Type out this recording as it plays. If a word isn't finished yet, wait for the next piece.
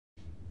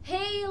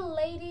Hey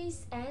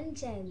ladies and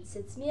gents,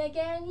 it's me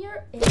again,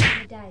 your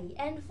Inday Meday.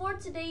 And for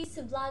today's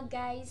vlog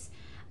guys,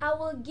 I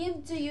will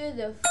give to you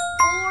the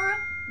 4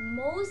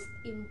 most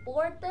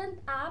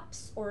important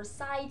apps or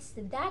sites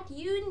that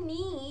you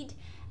need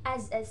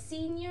as a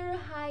senior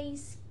high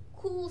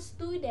school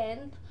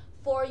student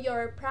for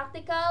your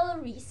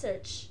practical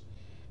research.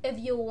 If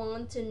you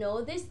want to know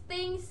these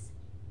things,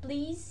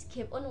 please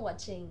keep on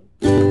watching.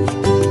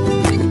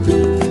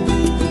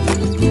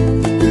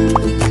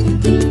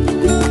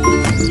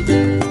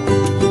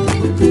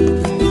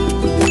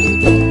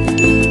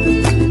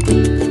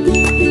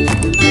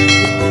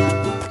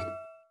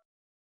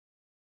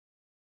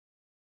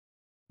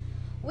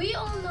 We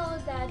all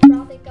know that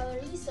practical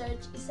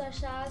research, isa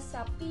siya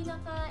sa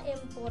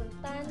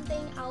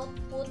pinaka-importanteng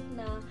output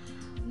na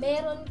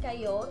meron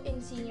kayo in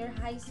senior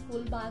high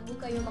school bago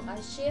kayo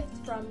maka-shift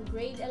from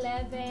grade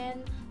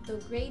 11 to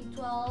grade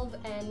 12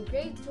 and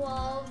grade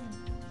 12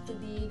 to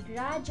be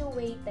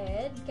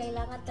graduated.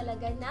 Kailangan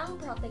talaga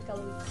ng practical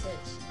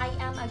research. I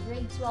am a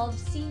grade 12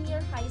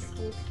 senior high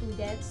school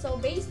student. So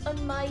based on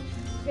my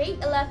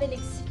grade 11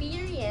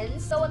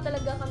 experience, gawa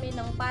talaga kami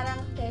ng parang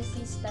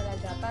thesis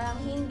talaga. Parang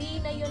hindi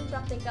na yun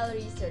practical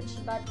research,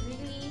 but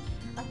really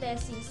a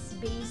thesis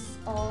based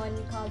on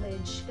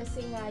college. Kasi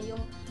nga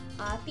yung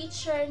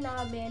teacher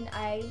namin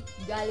ay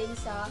galing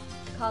sa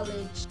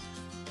college.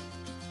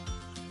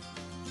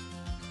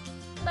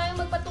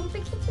 Tayo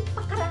magpatumpik-tumpik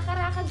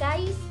pakara-karaka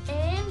guys,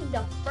 and the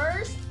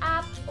first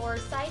app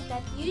or site that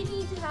you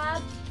need to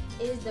have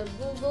is the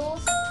Google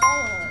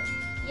Scholar.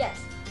 Yes,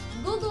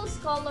 Google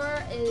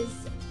Scholar is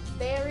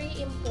very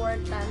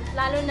important,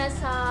 lalo na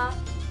sa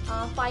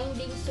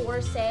finding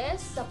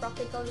sources sa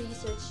practical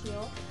research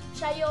nyo.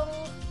 Siya yung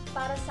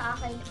para sa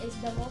akin is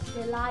the most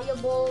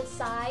reliable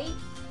site.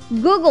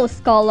 Google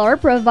Scholar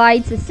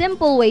provides a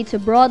simple way to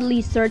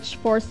broadly search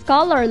for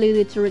scholarly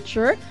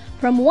literature.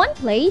 From one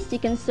place, you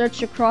can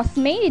search across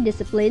many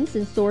disciplines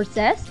and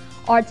sources,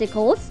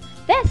 articles,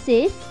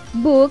 theses,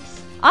 books,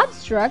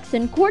 abstracts,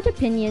 and court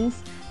opinions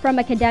from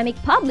academic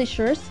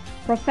publishers,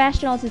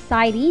 professional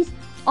societies,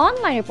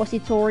 online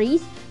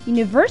repositories,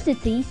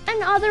 universities,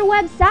 and other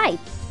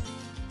websites.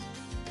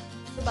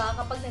 Diba,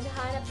 kapag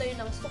naghahanap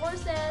tayo ng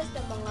sources,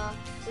 ng mga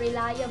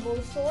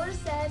reliable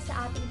sources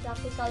sa ating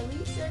practical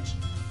research,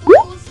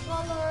 Google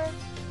Scholar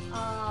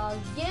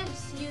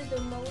gives you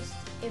the most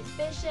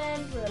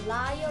efficient,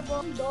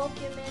 reliable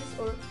documents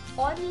or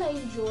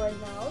online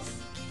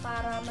journals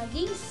para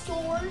maging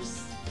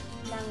source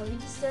ng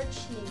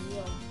research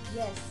ninyo.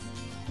 Yes,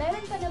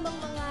 meron pa namang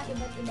mga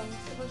iba't ibang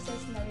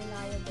sources na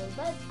reliable,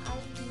 but I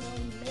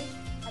will make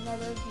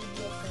another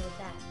video for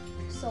that.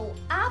 So,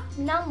 app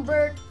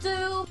number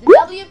 2, the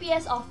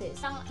WPS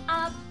Office. Ang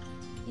app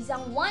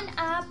isang one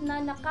app na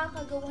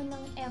nakakagawa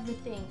ng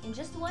everything. In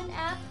just one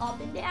app,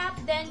 open the app,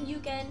 then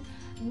you can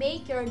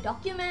make your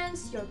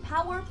documents, your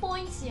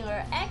PowerPoints,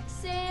 your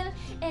Excel,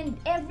 and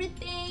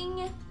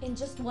everything in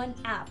just one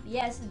app.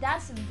 Yes,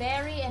 that's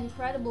very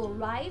incredible,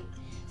 right?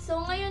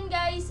 So ngayon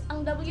guys,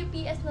 ang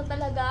WPS na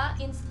talaga,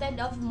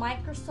 instead of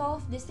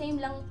Microsoft, the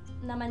same lang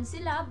naman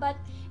sila, but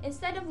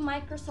instead of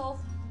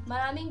Microsoft,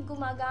 maraming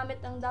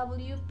gumagamit ng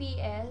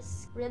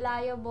WPS,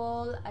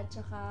 reliable at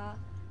saka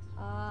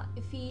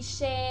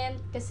efficient,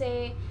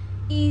 kasi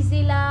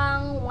easy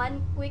lang,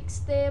 one quick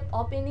step,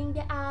 opening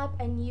the app,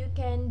 and you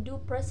can do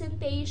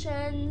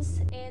presentations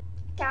and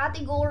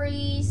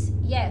categories.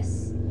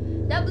 Yes,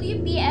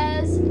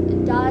 WPS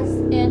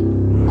does it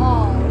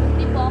all.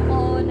 Hindi po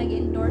ako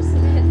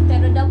nag-endorsement,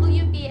 pero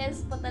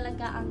WPS po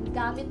talaga ang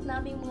gamit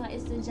naming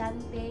mga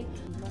estudyante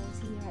ng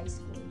senior high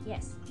school.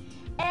 Yes.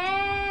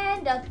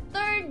 And the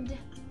third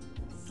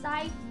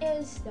site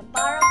is the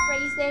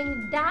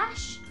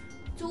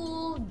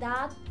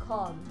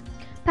paraphrasing-tool.com.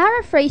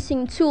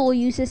 Paraphrasing tool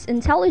uses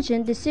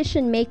intelligent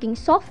decision-making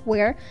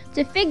software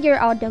to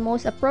figure out the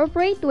most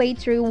appropriate way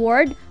to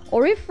reword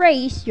or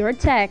rephrase your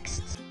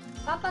text.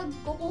 Kapag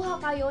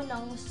kukuha kayo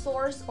ng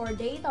source or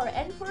data or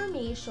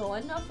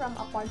information from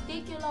a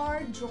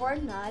particular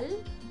journal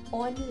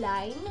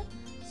online,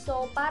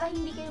 so para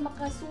hindi kayo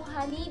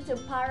makasuhan, need to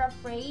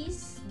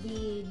paraphrase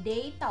the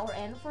data or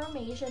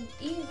information,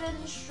 even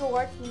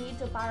short, need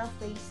to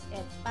paraphrase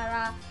it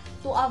para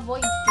to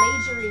avoid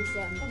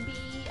plagiarism. To be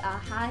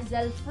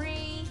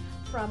hassle-free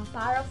from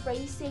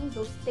paraphrasing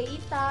those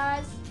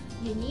data,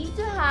 you need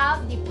to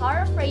have the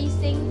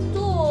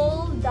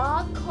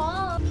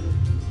paraphrasing-tool.com.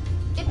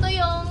 Ito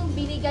yung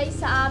binigay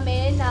sa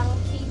amin ng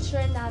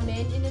teacher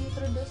namin.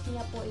 Inintroduce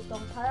niya po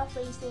itong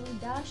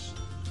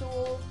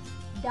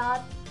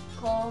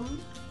paraphrasing-tool.com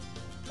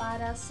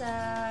para sa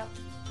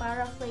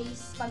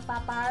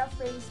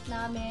pagpaparaphrase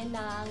namin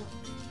ng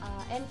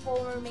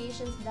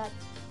informations that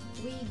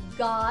we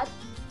got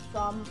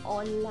from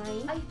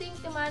online. I think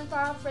naman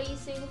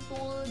paraphrasing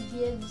tool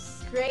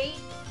gives great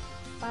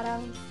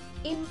parang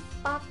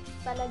impact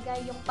talaga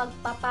yung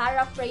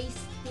pagpaparaphrase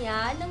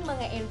niya ng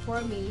mga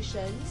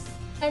informations.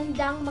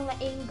 Gandang mga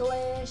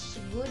English,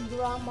 good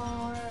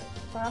grammar,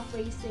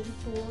 paraphrasing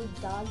tool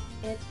does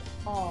it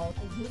all.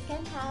 You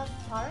can have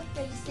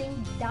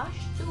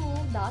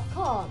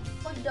paraphrasing-tool.com.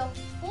 For the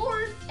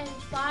fourth and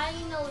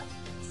final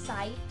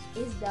site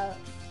is the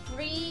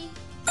free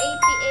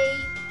APA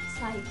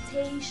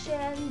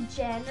citation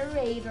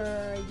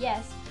generator.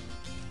 Yes,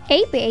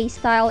 APA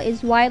style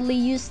is widely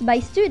used by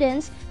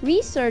students,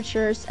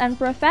 researchers, and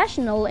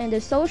professionals in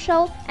the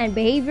social and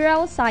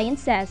behavioral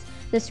sciences.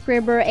 The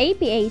SCRIBBR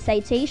APA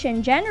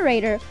citation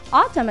generator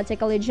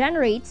automatically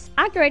generates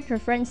accurate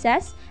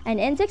references and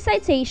index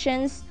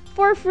citations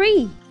for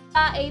free.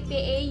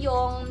 APA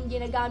yung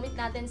ginagamit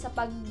natin sa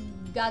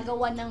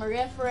paggagawa ng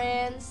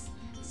reference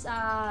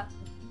sa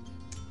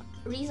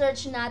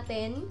research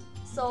natin.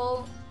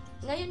 So,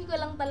 ngayon ko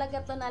lang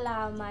talaga to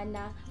nalaman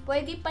na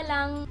pwede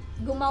palang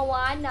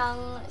gumawa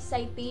ng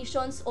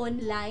citations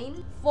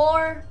online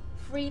for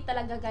free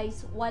talaga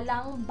guys.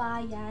 Walang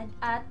bayad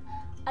at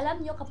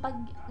alam nyo kapag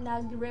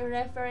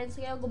nagre-reference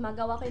kayo,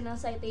 gumagawa kayo ng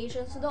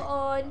citations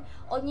doon,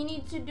 all you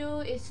need to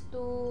do is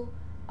to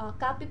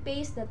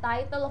copy-paste the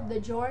title of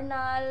the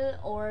journal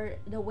or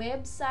the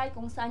website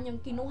kung saan yung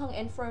kinuhang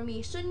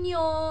information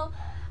nyo.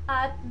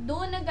 At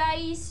doon na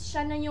guys,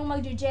 siya na yung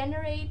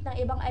mag-generate ng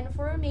ibang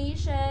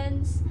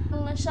informations.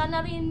 Siya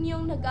na rin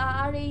yung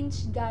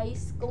nag-a-arrange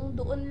guys. Kung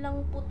doon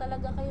lang po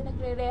talaga kayo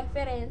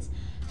nagre-reference,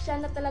 siya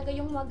na talaga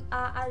yung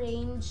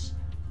mag-a-arrange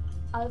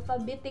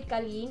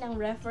alphabetically ng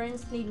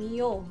reference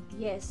ninyo.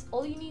 Yes,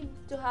 all you need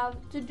to have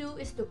to do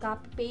is to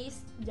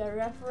copy-paste the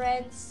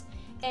reference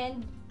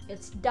and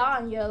it's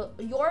done. Your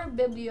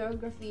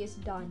bibliography is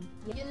done.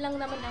 Yun lang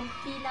naman ang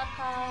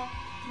pinaka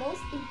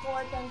most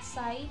important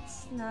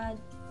sites na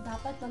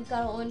dapat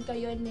magkaroon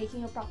kayo in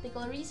making a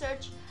practical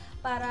research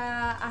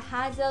para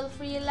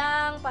hassle-free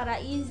lang,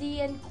 para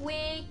easy and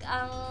quick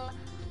ang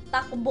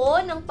takbo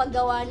ng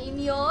paggawa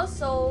ninyo.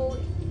 So,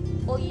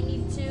 all you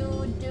need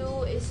to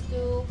do is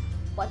to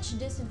watch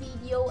this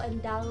video and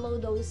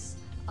download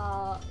those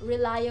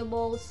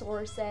reliable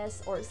sources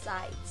or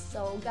sites.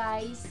 So,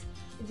 guys,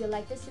 if you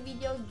like this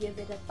video, give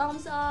it a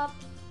thumbs up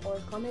or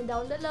comment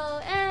down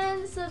below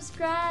and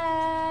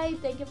subscribe.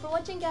 Thank you for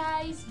watching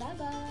guys. Bye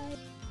bye.